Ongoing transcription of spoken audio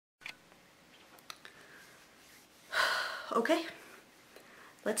Okay,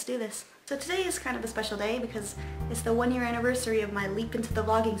 let's do this. So today is kind of a special day because it's the 1-year anniversary of my leap into the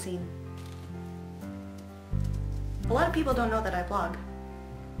vlogging scene. A lot of people don't know that I vlog.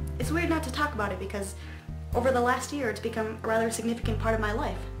 It's weird not to talk about it because over the last year it's become a rather significant part of my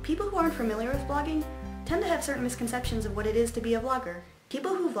life. People who aren't familiar with vlogging tend to have certain misconceptions of what it is to be a vlogger.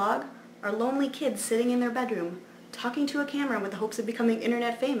 People who vlog are lonely kids sitting in their bedroom, talking to a camera with the hopes of becoming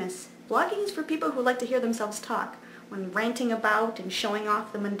internet famous. Vlogging is for people who like to hear themselves talk when ranting about and showing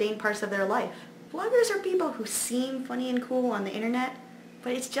off the mundane parts of their life. Vloggers are people who seem funny and cool on the internet,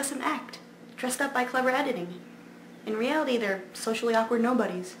 but it's just an act, dressed up by clever editing. In reality, they're socially awkward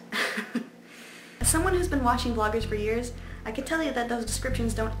nobodies. As someone who's been watching vloggers for years, I can tell you that those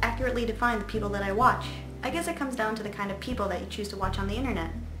descriptions don't accurately define the people that I watch. I guess it comes down to the kind of people that you choose to watch on the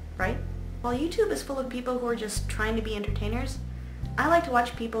internet, right? While YouTube is full of people who are just trying to be entertainers, I like to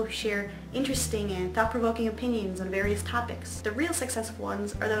watch people who share interesting and thought-provoking opinions on various topics. The real successful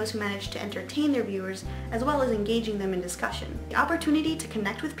ones are those who manage to entertain their viewers as well as engaging them in discussion. The opportunity to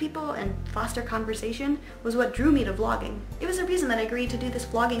connect with people and foster conversation was what drew me to vlogging. It was the reason that I agreed to do this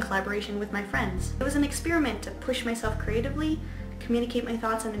vlogging collaboration with my friends. It was an experiment to push myself creatively, communicate my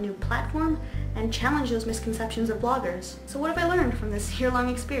thoughts on a new platform, and challenge those misconceptions of vloggers. So what have I learned from this year-long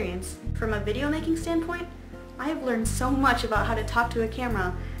experience? From a video making standpoint, I have learned so much about how to talk to a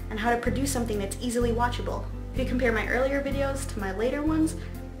camera and how to produce something that's easily watchable. If you compare my earlier videos to my later ones,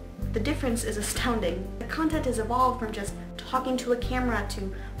 the difference is astounding. The content has evolved from just talking to a camera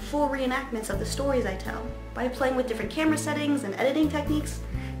to full reenactments of the stories I tell. By playing with different camera settings and editing techniques,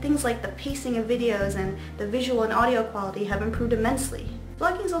 things like the pacing of videos and the visual and audio quality have improved immensely.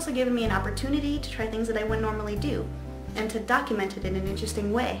 Vlogging has also given me an opportunity to try things that I wouldn't normally do, and to document it in an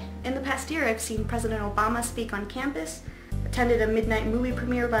interesting way. In the past year, I've seen President Obama speak on campus, attended a midnight movie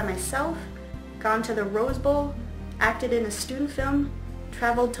premiere by myself, gone to the Rose Bowl, acted in a student film,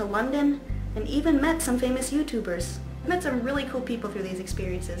 traveled to London, and even met some famous YouTubers. I've met some really cool people through these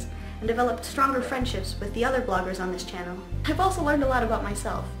experiences and developed stronger friendships with the other bloggers on this channel. I've also learned a lot about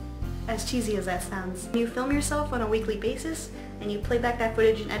myself, as cheesy as that sounds. When you film yourself on a weekly basis and you play back that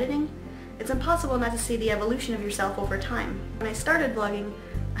footage in editing, it's impossible not to see the evolution of yourself over time. When I started vlogging,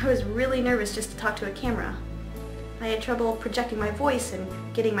 I was really nervous just to talk to a camera. I had trouble projecting my voice and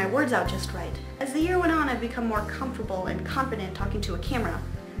getting my words out just right. As the year went on, I've become more comfortable and confident talking to a camera,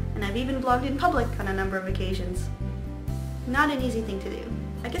 and I've even vlogged in public on a number of occasions. Not an easy thing to do.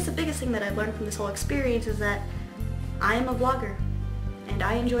 I guess the biggest thing that I've learned from this whole experience is that I am a vlogger, and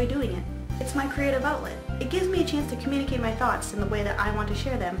I enjoy doing it. It's my creative outlet. It gives me a chance to communicate my thoughts in the way that I want to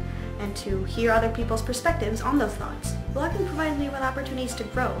share them, and to hear other people's perspectives on those thoughts. Vlogging provides me with opportunities to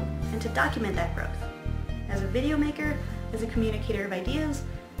grow and to document that growth, as a video maker, as a communicator of ideas,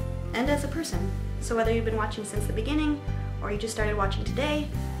 and as a person. So whether you've been watching since the beginning, or you just started watching today,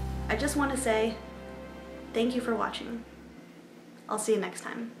 I just want to say, thank you for watching. I'll see you next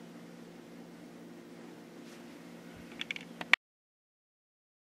time.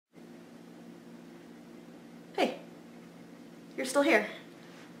 Hey, you're still here.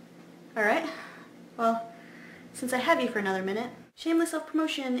 Alright, well, since I have you for another minute, shameless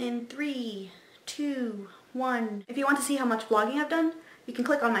self-promotion in 3, 2, 1. If you want to see how much vlogging I've done, you can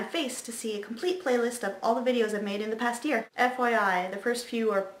click on my face to see a complete playlist of all the videos I've made in the past year. FYI, the first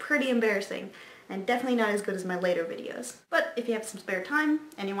few are pretty embarrassing, and definitely not as good as my later videos. But if you have some spare time,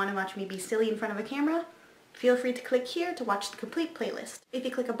 and you want to watch me be silly in front of a camera, feel free to click here to watch the complete playlist. If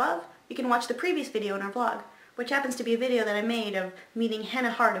you click above, you can watch the previous video in our vlog, which happens to be a video that I made of meeting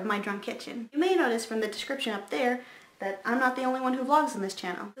Hannah Hart of My Drunk Kitchen. You may notice from the description up there that I'm not the only one who vlogs on this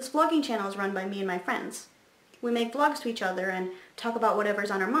channel. This vlogging channel is run by me and my friends. We make vlogs to each other and talk about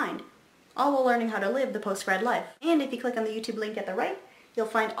whatever's on our mind, all while learning how to live the post-grad life. And if you click on the YouTube link at the right, you'll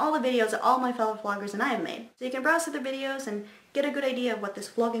find all the videos that all my fellow vloggers and I have made. So you can browse through the videos and get a good idea of what this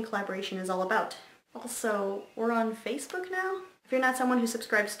vlogging collaboration is all about. Also, we're on Facebook now. If you're not someone who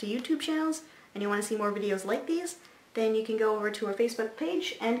subscribes to YouTube channels, and you want to see more videos like these, then you can go over to our Facebook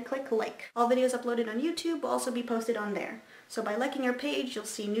page and click like. All videos uploaded on YouTube will also be posted on there. So by liking our page, you'll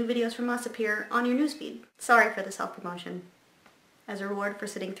see new videos from us appear on your newsfeed. Sorry for the self-promotion. As a reward for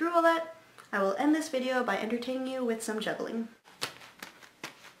sitting through all that, I will end this video by entertaining you with some juggling.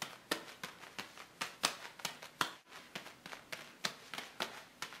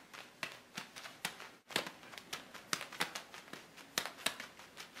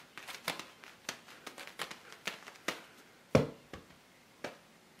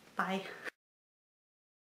 Bye.